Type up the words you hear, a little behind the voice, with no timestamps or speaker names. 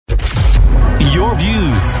Your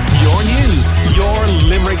views, your news, your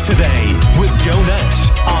Limerick Today with Joe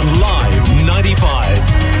Nash on Live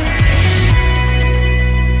 95.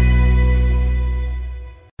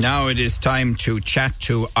 Now it is time to chat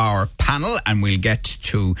to our panel, and we'll get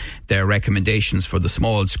to their recommendations for the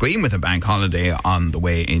small screen with a bank holiday on the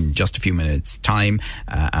way in just a few minutes' time.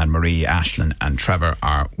 And Marie, Aisling and Trevor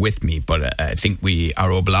are with me, but I think we are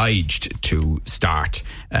obliged to start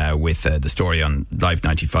with the story on Live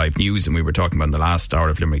 95 News, and we were talking about in the last hour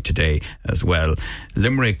of Limerick Today as well.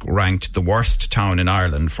 Limerick ranked the worst town in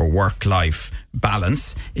Ireland for work-life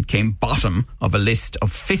balance. It came bottom of a list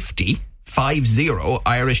of 50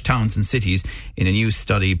 Irish towns and cities in a new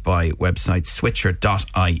study by website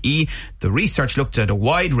switcher.ie. The research looked at a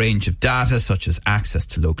wide range of data such as access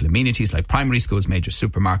to local amenities like primary schools, major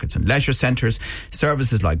supermarkets and leisure centres,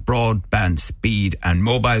 services like broadband speed and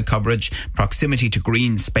mobile coverage, proximity to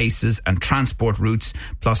green spaces and transport routes,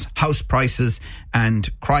 plus house prices and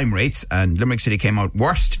crime rates. And Limerick City came out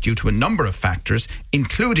worst due to a number of factors,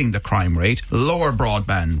 including the crime rate, lower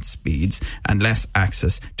broadband speeds and less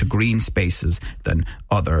access to green spaces than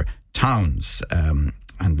other towns. And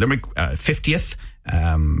Limerick 50th,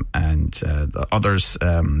 and the others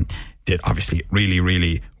did obviously really,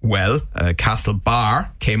 really well. Castlebar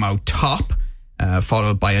came out top,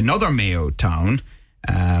 followed by another Mayo town,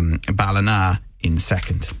 Ballina in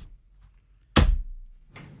second.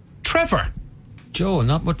 Trevor. Joe,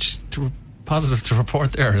 not much positive to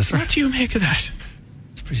report there, is there? What do you make of that?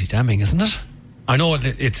 It's pretty damning, isn't it? I know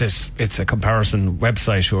it's a comparison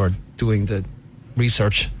website who are doing the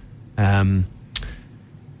research. But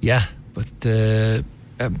the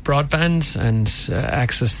broadband and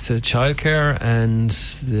access to childcare and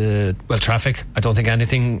the traffic. I don't think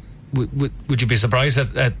anything. Would you be surprised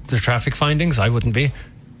at the traffic findings? I wouldn't be,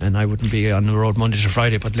 and I wouldn't be on the road Monday to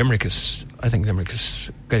Friday. But I think Limerick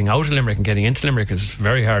is getting out of Limerick and getting into Limerick is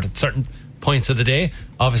very hard at certain points of the day.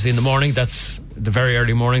 Obviously in the morning, that's the very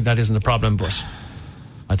early morning, that isn't a problem, but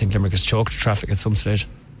I think Limerick is choked traffic at some stage.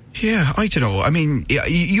 Yeah, I don't know. I mean,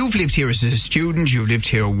 you've lived here as a student, you've lived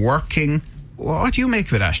here working. What do you make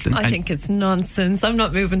of it, Aisling? I think it's nonsense. I'm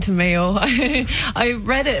not moving to Mayo. I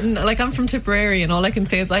read it and I'm from Tipperary, and all I can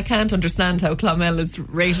say is I can't understand how Clonmel is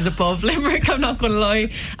rated above Limerick. I'm not going to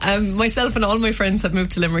lie. Myself and all my friends have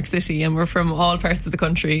moved to Limerick City, and we're from all parts of the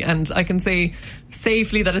country, and I can say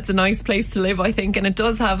safely that it's a nice place to live, I think, and it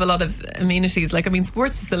does have a lot of amenities.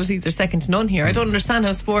 Sports facilities are second to none here. I don't understand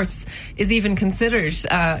how sports is even considered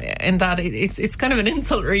in that. It's kind of an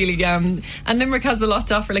insult, really. And Limerick has a lot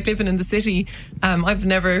to offer, living in the city. I've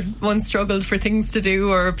never once struggled for things to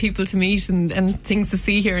do or people to meet and things to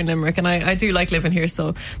see here in Limerick, and I do like living here,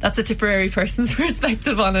 so that's a Tipperary person's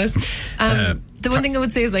perspective on it. The one thing I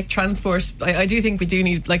would say is transport. I do think we do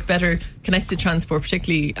need better connected transport,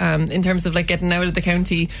 particularly in terms of getting out of the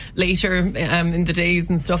county later in the days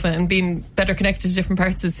and stuff, and being better connected to different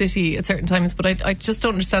parts of the city at certain times. But I just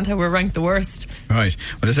don't understand how we're ranked the worst. Right.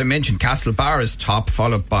 Well, as I mentioned, Castlebar is top,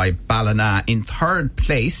 followed by Ballina. In third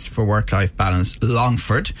place for work-life balance,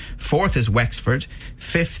 Longford. Fourth is Wexford.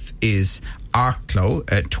 Fifth is Arklow.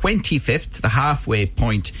 25th, the halfway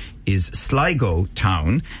point, is Sligo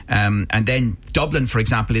town, and then Dublin, for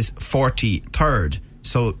example, is 43rd.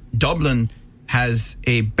 So Dublin has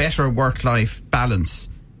a better work-life balance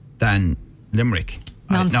than Limerick.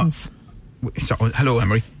 Nonsense. Hello,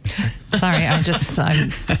 Emery. Sorry, I'm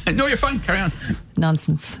No, you're fine, carry on.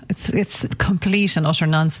 Nonsense. It's complete and utter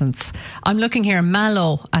nonsense. I'm looking here,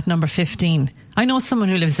 Mallow at number 15. I know someone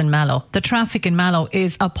who lives in Mallow. The traffic in Mallow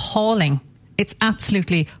is appalling. It's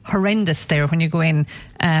absolutely horrendous there when you go in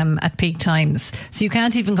at peak times. So you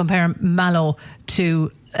can't even compare Mallow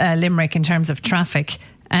to Limerick in terms of traffic.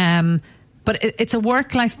 But it's a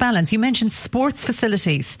work-life balance. You mentioned sports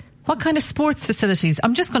facilities. What kind of sports facilities?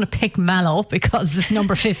 I'm just going to pick Mallow because it's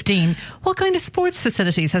number 15. What kind of sports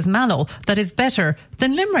facilities has Mallow that is better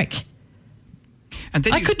than Limerick? And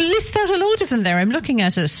then I could list out a load of them there. I'm looking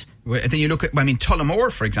at it. Well, then you look at,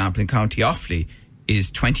 Tullamore, for example, in County Offaly,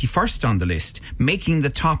 is 21st on the list, making the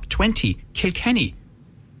top 20. Kilkenny.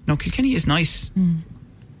 No, Kilkenny is nice.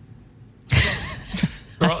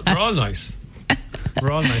 They're all nice.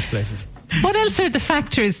 They're all nice places. What else are the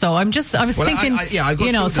factors, though? I was thinking, I'll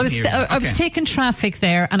go through them here. I was taking traffic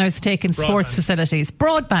there, and I was taking sports facilities.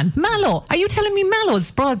 Broadband. Mallow. Are you telling me Mallow's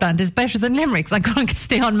broadband is better than Limerick's? I'm going to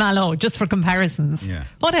stay on Mallow just for comparisons. Yeah.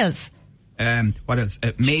 What else?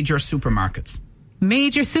 Major supermarkets.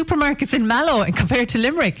 Major supermarkets in Mallow and compared to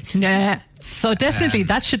Limerick? Nah. So definitely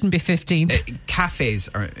that shouldn't be 15th. Cafes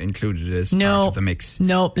are included as part of the mix.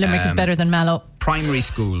 No, Limerick is better than Mallow. Primary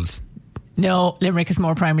schools. No, Limerick is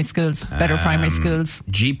more primary schools, better primary schools.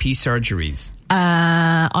 GP surgeries.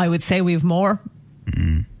 I would say we have more.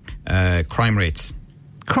 Crime rates.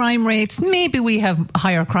 Crime rates, maybe we have a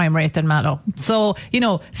higher crime rate than Mallow. So,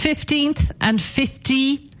 15th and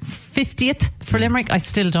 50th for Limerick, I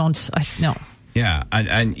still don't. No. Yeah,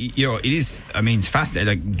 and it is, it's fascinating.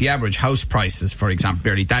 Like the average house prices, for example,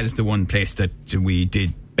 barely, that is the one place that we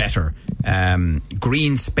did better.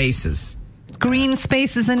 Green spaces. Green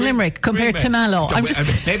spaces in Limerick compared to Mallow.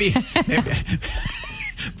 Maybe.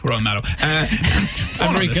 Poor old Mallow.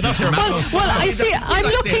 Marie, get off your Mallow. Well, I see. I'm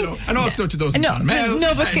looking, and also to those in Clonmel.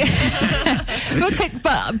 No,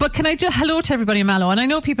 but can I just hello to everybody in Mallow? And I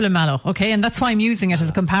know people in Mallow, okay, and that's why I'm using it as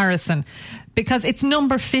a comparison, because it's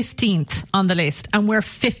number 15th on the list and we're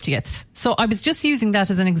 50th. So I was just using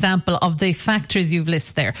that as an example of the factors you've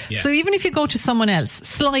listed there. Yeah. So even if you go to someone else,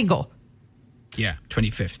 Sligo. Yeah,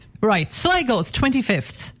 25th. Right, Sligo's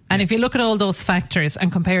 25th. And if you look at all those factors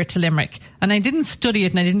and compare it to Limerick, and I didn't study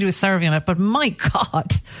it and I didn't do a survey on it, but my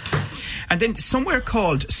God. And then somewhere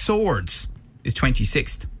called Swords is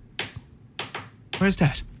 26th. Where's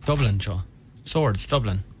that? Dublin, Joe. Swords,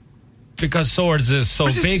 Dublin. Because Swords is so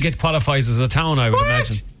big, it qualifies as a town, I would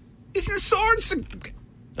imagine. Isn't Swords...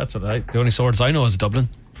 That's what the only Swords I know is Dublin.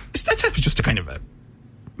 That was just a kind of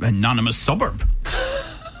anonymous suburb.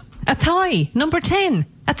 Athy, number 10.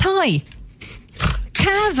 Athy.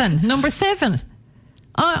 Cavan, number 7.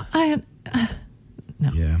 No.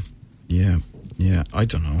 Yeah, I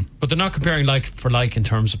don't know. But they're not comparing like for like in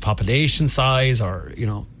terms of population size or,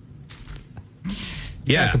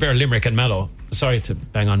 Yeah. Compare Limerick and Mallow. Sorry to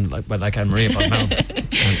bang on like Anne-Marie about Mallow.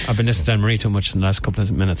 I've been listening to Anne-Marie too much in the last couple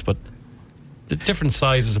of minutes, but the different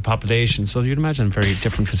sizes of population, so you'd imagine very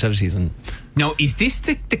different facilities. And now, is this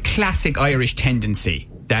the classic Irish tendency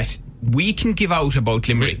that we can give out about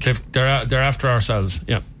Limerick? They're after ourselves,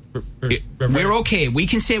 yeah. We're okay. We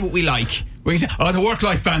can say what we like. We can say, the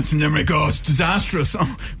work-life balance in Limerick, it's disastrous.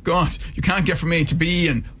 Oh, God, you can't get from A to B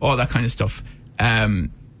and all that kind of stuff.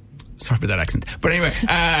 Sorry about that accent. But anyway,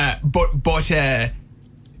 but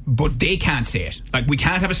they can't say it. Like, we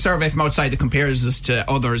can't have a survey from outside that compares us to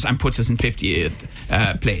others and puts us in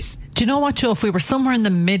 50th place. Do you know what, Joe? If we were somewhere in the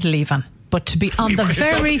middle even, but to be on the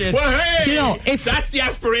very... Well, hey, do you know, that's the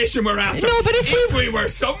aspiration we're after. No, but if we were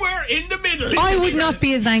somewhere in the middle... I would not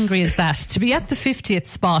be as angry as that. To be at the 50th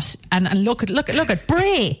spot and look at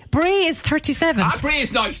Bray. Bray is 37th. Bray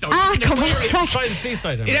is nice, though. Come on. Try the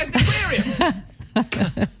seaside. It has an aquarium.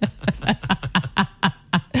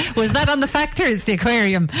 Was that on the factors, the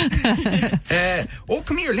aquarium?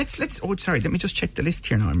 Come here. Let's. Sorry. Let me just check the list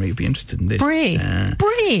here now. I may be interested in this. Bray.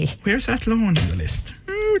 Bray. Where's Athlone on the list?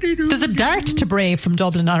 There's a dart to Bray from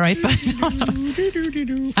Dublin, all right, but I don't know.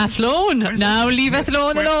 Athlone. Now leave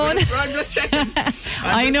Athlone alone. I'm just checking.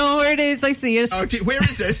 I know where it is. I see it. Where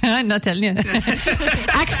is it? I'm not telling you.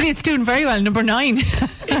 Actually, it's doing very well. Number 9.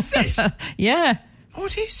 Is it? Yeah. Oh,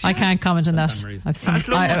 it is. Yeah. I can't comment on that.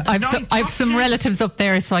 I've some relatives up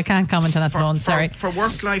there, so I can't comment on that alone. Sorry. For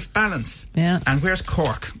work-life balance. Yeah. And where's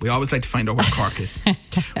Cork? We always like to find out where Cork is.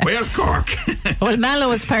 Where's Cork? Well,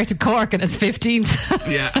 Mallow is part of Cork and it's 15th.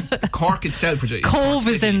 Yeah. Cork itself. Cove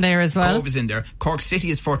is in there as well. Cove is in there. Cork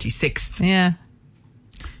City is 46th. Yeah.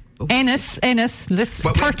 Ennis.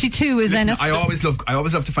 32 is Ennis. I always love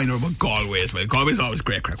to find out about Galway as well. Galway's always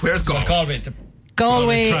great crack. Where's Galway?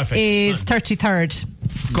 Galway is 33rd.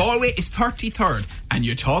 Galway is 33rd. And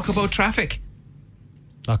you talk about traffic.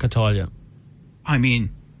 Not at all, yeah. I mean,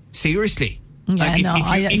 seriously. Yeah,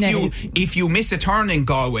 if you miss a turn in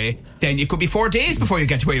Galway, then it could be 4 days before you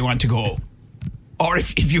get to where you want to go. Or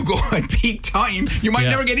if you go at peak time, you might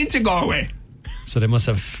never get into Galway. So they must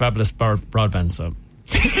have fabulous broadband, so...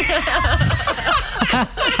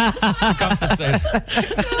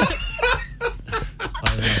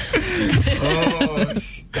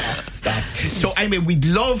 Stop. So anyway, we'd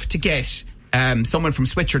love to get someone from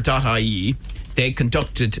switcher.ie. They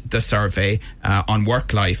conducted the survey on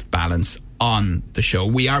work-life balance on the show.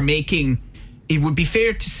 We are making, it would be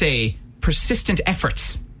fair to say, persistent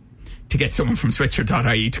efforts to get someone from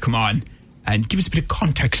switcher.ie to come on and give us a bit of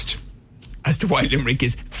context as to why Limerick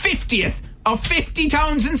is 50th of 50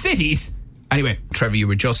 towns and cities. Anyway, Trevor, you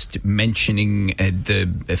were just mentioning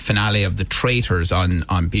the finale of The Traitors on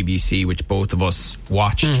BBC, which both of us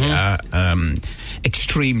watched.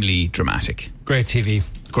 Extremely dramatic. Great TV.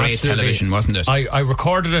 Great television, wasn't it? I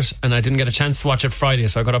recorded it and I didn't get a chance to watch it Friday,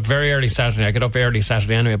 so I got up very early Saturday. I got up early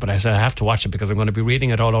Saturday anyway, but I said I have to watch it because I'm going to be reading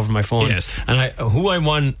it all over my phone. Yes. And who I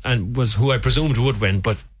won and was who I presumed would win,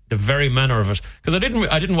 but the very manner of it, because I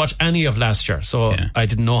didn't watch any of last year, so I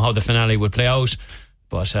didn't know how the finale would play out.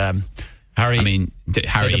 But Harry,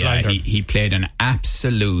 he played an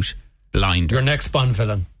absolute blinder. Your next Bond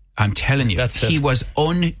villain. I'm telling you, That's it. he was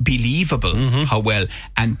unbelievable how well.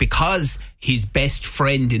 And because his best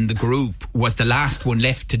friend in the group was the last one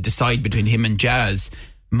left to decide between him and Jazz,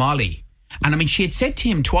 Molly. And I mean, she had said to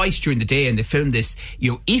him twice during the day, and they filmed this,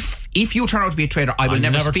 if you turn out to be a traitor, I will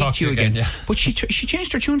never speak to you again. Yeah. But she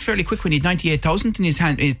changed her tune fairly quick when he had 98,000 in his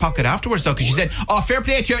pocket afterwards, though, because she said, fair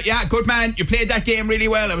play to you, yeah, good man, you played that game really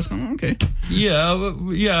well. I was going, okay. Yeah,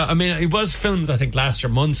 I mean, it was filmed, I think, last year,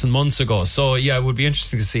 months and months ago. So, yeah, it would be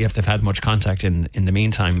interesting to see if they've had much contact in the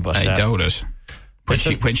meantime. But I doubt it. But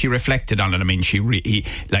when she reflected on it, I mean, he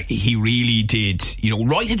really did,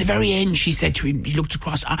 right at the very end, she said to him, he looked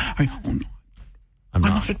across, I'm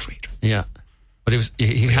not a traitor. Yeah. But it was,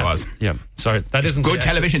 he was. Yeah. Sorry, that isn't good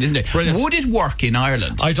television, isn't it? Brilliant. Would it work in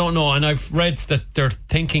Ireland? I don't know, and I've read that they're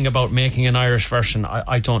thinking about making an Irish version.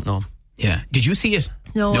 I don't know. Yeah. Did you see it?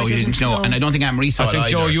 No, I you didn't know. No. And I don't think Anne-Marie saw it. I think,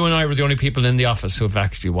 either. Joe, you and I were the only people in the office who have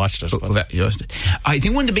actually watched it. I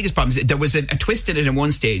think one of the biggest problems, there was a twist in it in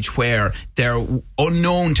one stage where they're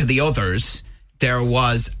unknown to the others, there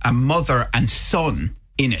was a mother and son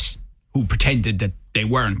in it who pretended that they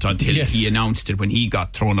weren't until he announced it when he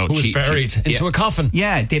got thrown out. Who was buried into a coffin.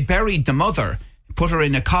 Yeah, they buried the mother, put her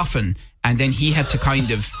in a coffin, and then he had to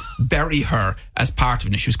kind of bury her as part of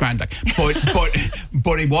it. And she was grand, like,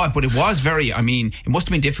 but it was very. I mean, it must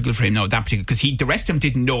have been difficult for him now that particular, because the rest of them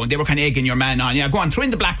didn't know, and they were kind of egging your man on. Yeah, go on, throw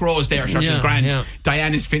in the black rose there. Sure, it was grand. Yeah.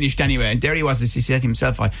 Diane is finished anyway, and there he was. As he said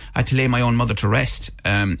himself, I had to lay my own mother to rest.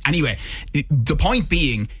 Anyway, the point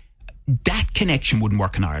being, that connection wouldn't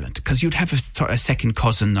work in Ireland, because you'd have a second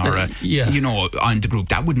cousin or on the group.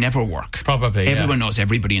 That would never work. Probably. Everyone knows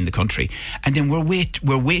everybody in the country, and then we're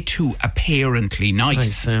way too apparently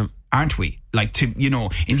nice, aren't we? Like, to,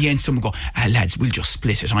 in the end, someone go, lads, we'll just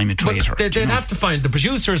split it. I'm a traitor. They'd have to find, the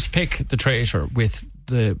producers pick the traitor with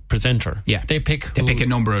the presenter. Yeah. They pick a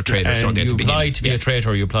number of traitors, don't they? You apply to be a traitor,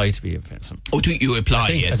 or you apply to be a person. Oh, do you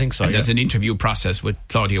apply? I think so. And there's an interview process with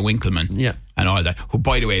Claudia Winkleman. Yeah. And all that. Who,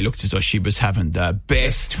 by the way, looked as though she was having the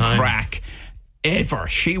best crack ever.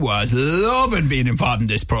 She was loving being involved in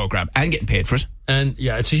this programme and getting paid for it. And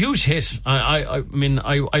yeah, it's a huge hit. I mean,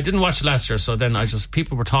 I didn't watch it last year, so then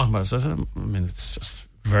people were talking about it. So I mean, it's just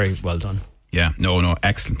very well done. Yeah, no,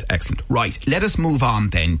 excellent. Right, let us move on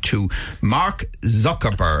then to Mark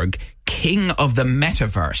Zuckerberg, King of the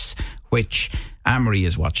Metaverse, which Anne-Marie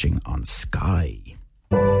is watching on Sky.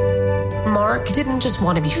 Mark didn't just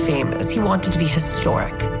want to be famous, he wanted to be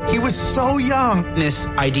historic. He was so young. This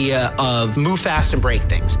idea of move fast and break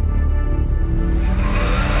things.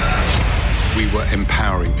 We were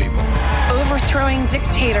empowering people. Overthrowing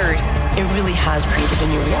dictators. It really has created a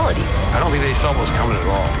new reality. I don't think they saw what was coming at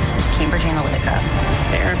all. Cambridge Analytica,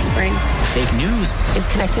 the Arab Spring. Fake news. Is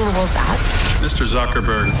connecting the world that? Mr.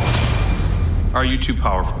 Zuckerberg, are you too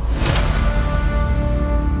powerful?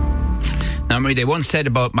 Now, Marie, they once said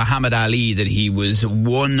about Muhammad Ali that he was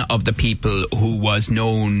one of the people who was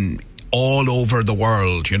known all over the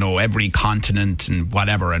world, every continent and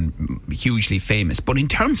whatever, and hugely famous. But in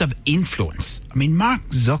terms of influence, I mean, Mark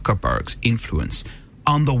Zuckerberg's influence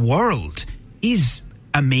on the world is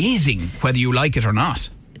amazing, whether you like it or not.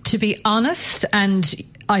 To be honest, and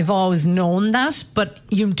I've always known that, but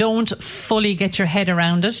you don't fully get your head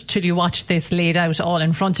around it till you watch this laid out all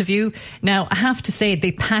in front of you. Now, I have to say,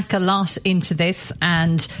 they pack a lot into this,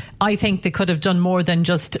 and I think they could have done more than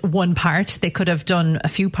just one part. They could have done a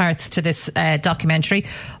few parts to this documentary,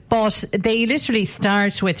 but they literally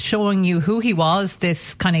start with showing you who he was,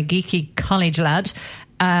 this kind of geeky college lad.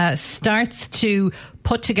 Starts to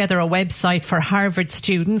put together a website for Harvard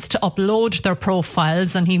students to upload their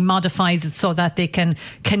profiles, and he modifies it so that they can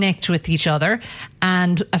connect with each other.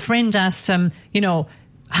 And a friend asked him,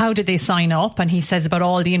 how did they sign up? And he says about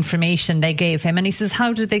all the information they gave him. And he says,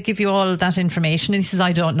 how did they give you all that information? And he says,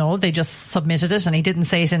 I don't know. They just submitted it. And he didn't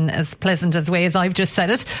say it in as pleasant as way as I've just said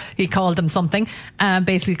it. He called them something,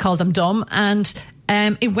 basically called them dumb. And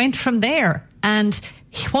it went from there. And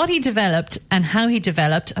what he developed and how he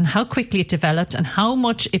developed and how quickly it developed and how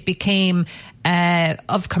much it became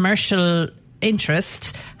of commercial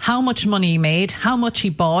interest, how much money he made, how much he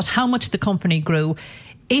bought, how much the company grew.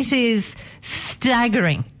 It is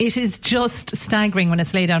staggering. It is just staggering when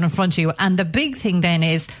it's laid out in front of you. And the big thing then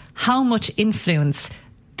is how much influence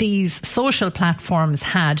these social platforms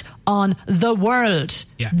had on the world.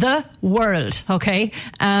 Yeah. The world, okay?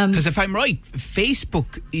 Because if I'm right,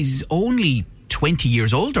 Facebook is only 20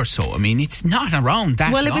 years old or so. I mean, it's not around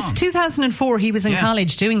that long. Well, it was 2004. He was in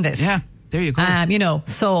college doing this. Yeah. There you go. You know,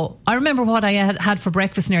 so I remember what I had for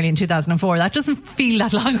breakfast nearly in 2004. That doesn't feel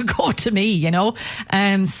that long ago to me, you know.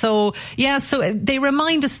 So they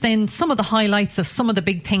remind us then some of the highlights of some of the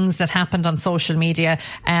big things that happened on social media.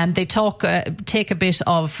 They take a bit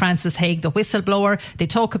of Francis Haig, the whistleblower. They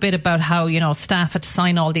talk a bit about how, you know, staff had to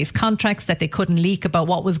sign all these contracts that they couldn't leak about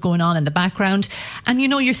what was going on in the background. And, you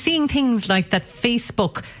know, you're seeing things like that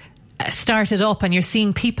Facebook started up and you're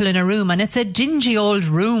seeing people in a room and it's a dingy old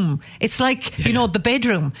room. It's like, you know, the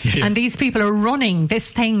bedroom. And these people are running this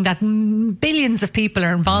thing that billions of people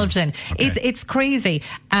are involved in. It's crazy.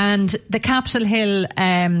 And the Capitol Hill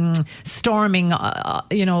storming,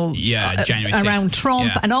 you know, January around 6th.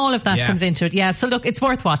 Trump and all of that comes into it. Yeah, so look, it's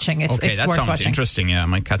worth watching. It's that worth sounds watching. interesting. Yeah, I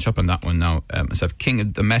might catch up on that one now. Myself, King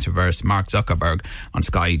of the Metaverse, Mark Zuckerberg on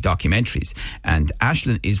Sky Documentaries. And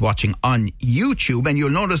Aisling is watching on YouTube, and you'll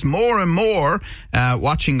notice more and more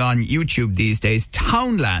watching on YouTube these days.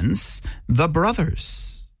 Townlands, The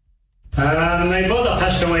Brothers. My brother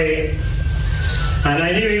passed away, and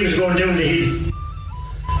I knew he was going down the hill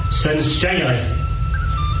since January,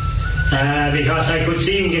 because I could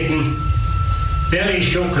see him getting very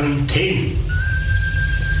shook and thin,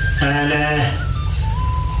 and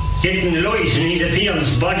getting light in his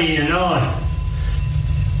appearance, body and all.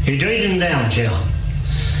 He died in the armchair,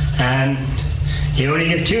 and he only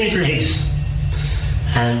had 2 little legs,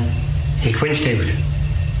 and he quenched out.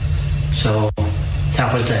 So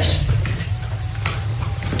that was that.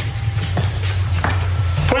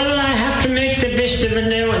 Well, I have to make the best of it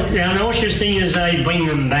now. The nauseous thing is I bring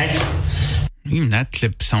them back. Even that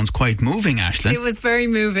clip sounds quite moving, Aisling. It was very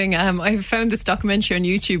moving. I found this documentary on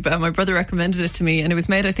YouTube. My brother recommended it to me, and it was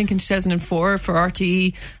made, I think, in 2004 for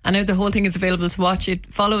RTE. And now the whole thing is available to watch. It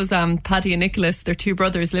follows Paddy and Nicholas. They're 2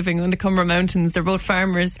 brothers living on the Cumber Mountains. They're both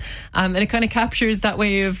farmers, and it kind of captures that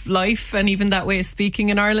way of life and even that way of speaking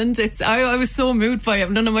in Ireland. I was so moved by it.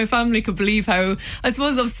 None of my family could believe how, I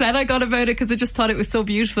suppose, upset I got about it, because I just thought it was so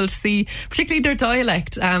beautiful to see, particularly their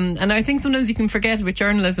dialect. And I think sometimes you can forget with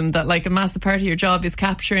journalism that, like, a massive part of your job is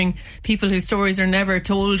capturing people whose stories are never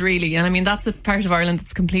told, really. And I mean, that's a part of Ireland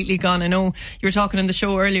that's completely gone. I know you were talking on the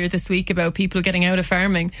show earlier this week about people getting out of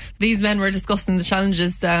farming. These men were discussing the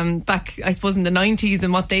challenges back, I suppose, in the 90s,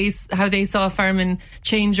 and how they saw farming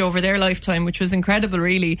change over their lifetime, which was incredible,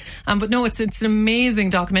 really. But no, it's an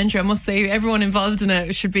amazing documentary. I must say, everyone involved in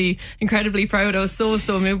it should be incredibly proud. I was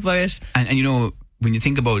so moved by it. And you know, when you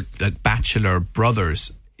think about like bachelor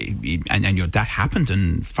brothers, and you know, that happened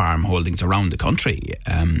in farm holdings around the country,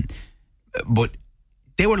 but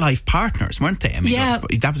they were life partners, weren't they? I mean,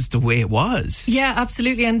 that was the way it was. Yeah,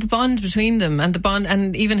 absolutely. And the bond between them,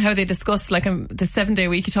 and even how they discussed, like, the 7-day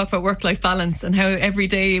week. You talk about work-life balance and how every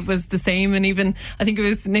day was the same. And even, I think it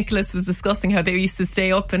was Nicholas was discussing how they used to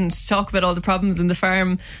stay up and talk about all the problems in the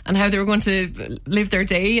farm and how they were going to live their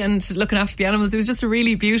day and looking after the animals. It was just a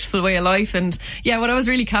really beautiful way of life. And yeah, what I was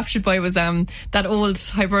really captured by was that old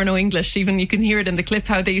Hiberno English. Even you can hear it in the clip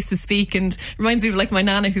how they used to speak, and it reminds me of, like, my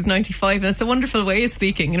nana who's 95, and it's a wonderful way of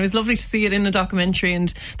speaking. And it was lovely to see it in a documentary,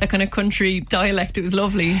 and that kind of country dialect. It was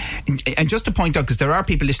lovely. And just to point out, because there are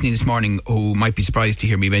people listening this morning who might be surprised to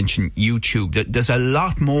hear me mention YouTube, that there's a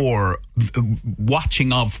lot more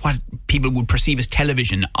watching of what people would perceive as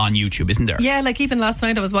television on YouTube, isn't there? Yeah, like even last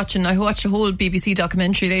night I watched a whole BBC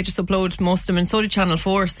documentary. They just upload most of them, and so did Channel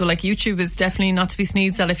 4. So, like, YouTube is definitely not to be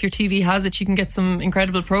sneezed at. If your TV has it, you can get some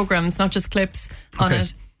incredible programmes, not just clips on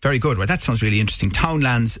it. Very good. Well, that sounds really interesting.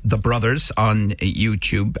 Townlands, The Brothers on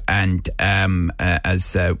YouTube. And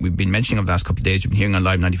as we've been mentioning over the last couple of days, you've been hearing on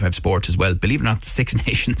Live 95 Sport as well. Believe it or not, the Six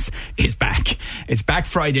Nations is back. It's back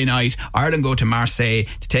Friday night. Ireland go to Marseille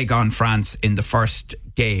to take on France in the first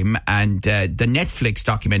game, and the Netflix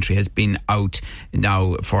documentary has been out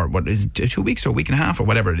now for what is it, 2 weeks or a week and a half or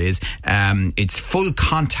whatever it is. It's full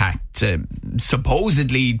contact,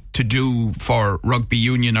 supposedly to do for rugby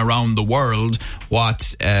union around the world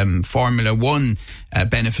what Formula 1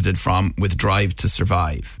 benefited from with Drive to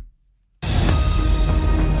Survive.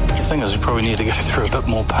 The thing is, we probably need to go through a bit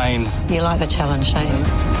more pain. You like the challenge, don't you?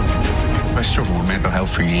 I struggled with mental health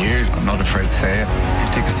for years. I'm not afraid to say it.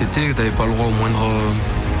 C'était que c'était, t'avais pas le droit au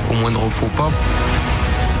moindre faux pas.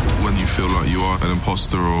 When you feel like you are an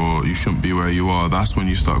imposter or you shouldn't be where you are, that's when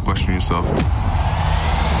you start questioning yourself.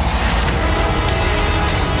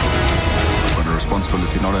 But a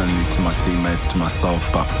responsibility not only to my teammates, to myself,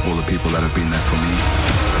 but all the people that have been there for me.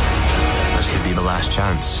 This could be the last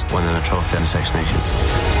chance winning a trophy in the Six Nations.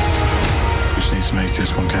 We just need to make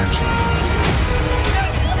this one count.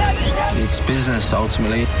 It's business,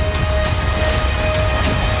 ultimately.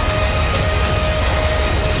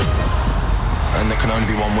 And there can only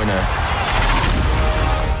be one winner.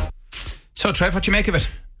 So, Trev, what do you make of it?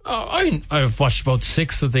 I've watched about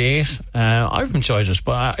 6 of the 8. I've enjoyed it,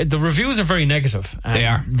 but the reviews are very negative. They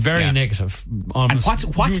are very negative. And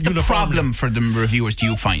what's the problem for the reviewers? Do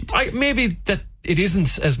you find maybe that it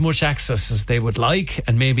isn't as much access as they would like,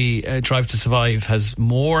 and maybe Drive to Survive has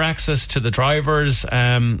more access to the drivers.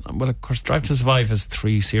 Well, of course, Drive to Survive has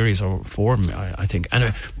 3 series or 4, I think.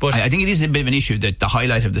 Anyway, but I think it is a bit of an issue that the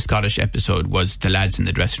highlight of the Scottish episode was the lads in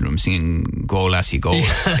the dressing room singing "Go Lassie Go."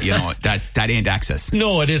 You know, that ain't access.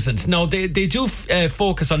 No, it isn't. No, they do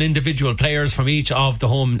focus on individual players from each of the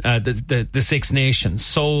home the 6 nations.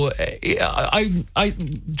 So I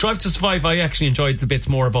Drive to Survive, I actually enjoyed the bits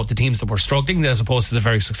more about the teams that were struggling as opposed to the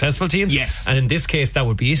very successful teams. Yes. And in this case, that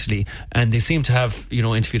would be Italy. And they seem to have,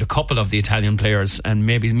 interviewed a couple of the Italian players, and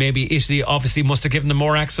maybe Italy obviously must have given them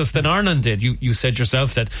more access than Ireland did. You said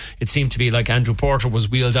yourself that it seemed to be like Andrew Porter was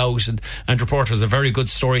wheeled out, and Andrew Porter has a very good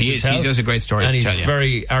story to tell. He does a great story and to tell. He's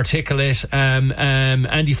very articulate.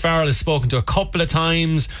 Andy Farrell has spoken to a couple of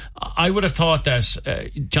times. I would have thought that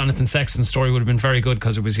Jonathan Sexton's story would have been very good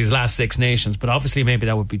because it was his last 6 nations, but obviously maybe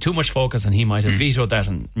that would be too much focus and he might have vetoed that,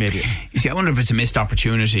 and maybe... You see, I wonder if it's a missed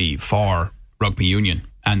opportunity for rugby union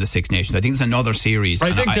and the 6 nations. I think it's another series.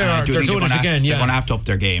 I think they're doing it again. They're going to have to up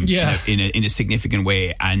their game in a significant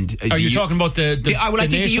way. And are you talking about the I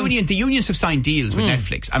think the unions have signed deals with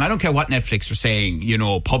Netflix, and I don't care what Netflix are saying,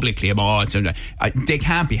 publicly about it. They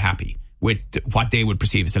can't be happy with what they would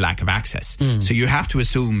perceive as the lack of access. So you have to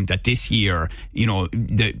assume that this year,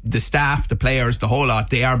 the staff, the players, the whole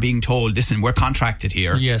lot, they are being told, listen, we're contracted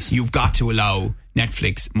here. Yes. You've got to allow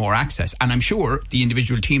Netflix more access. And I'm sure the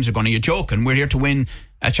individual teams are going to, you're joking, we're here to win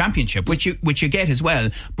a championship, which you get as well.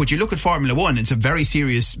 But you look at Formula 1, it's a very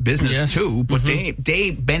serious business too, but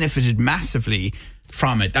they benefited massively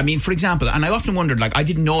from it. I mean, for example, and I often wondered, I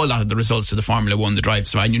didn't know a lot of the results of the Formula 1, the drive,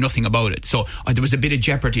 so I knew nothing about it. So there was a bit of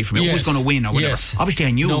jeopardy for me. Who was going to win or whatever? Yes. Obviously,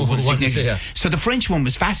 I knew who was significant. So the French one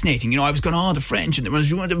was fascinating. I was going, the French, and there was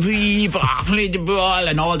the Vive, play the ball,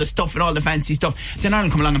 and all the stuff and all the fancy stuff. Then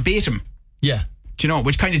Ireland come along and beat him. Yeah. Do you know,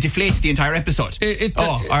 which kind of deflates the entire episode.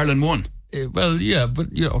 Ireland won. Well, yeah, but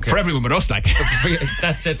okay. For everyone but us,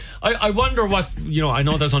 that's it. I wonder what, I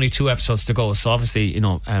know there's only 2 episodes to go, so obviously,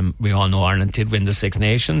 we all know Ireland did win the 6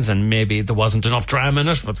 nations, and maybe there wasn't enough drama in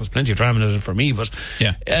it, but there was plenty of drama in it for me. But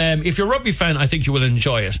if you're a rugby fan, I think you will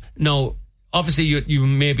enjoy it. Now, obviously, you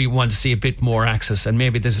maybe want to see a bit more access, and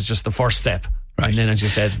maybe this is just the first step. Right. And then, as you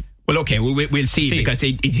said... Well, okay, we'll see. Because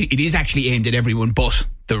it is actually aimed at everyone but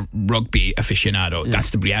the rugby aficionado. Yeah.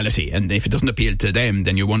 That's the reality. And if it doesn't appeal to them,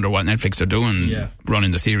 then you wonder what Netflix are doing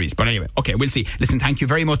running the series. But anyway, okay, we'll see. Listen, thank you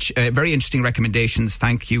very much. Very interesting recommendations.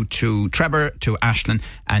 Thank you to Trevor, to Aisling,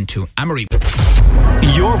 and to Amory.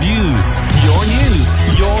 Your views, your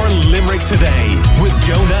news, your Limerick Today with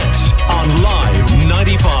Joe Nash on Live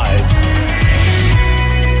 95.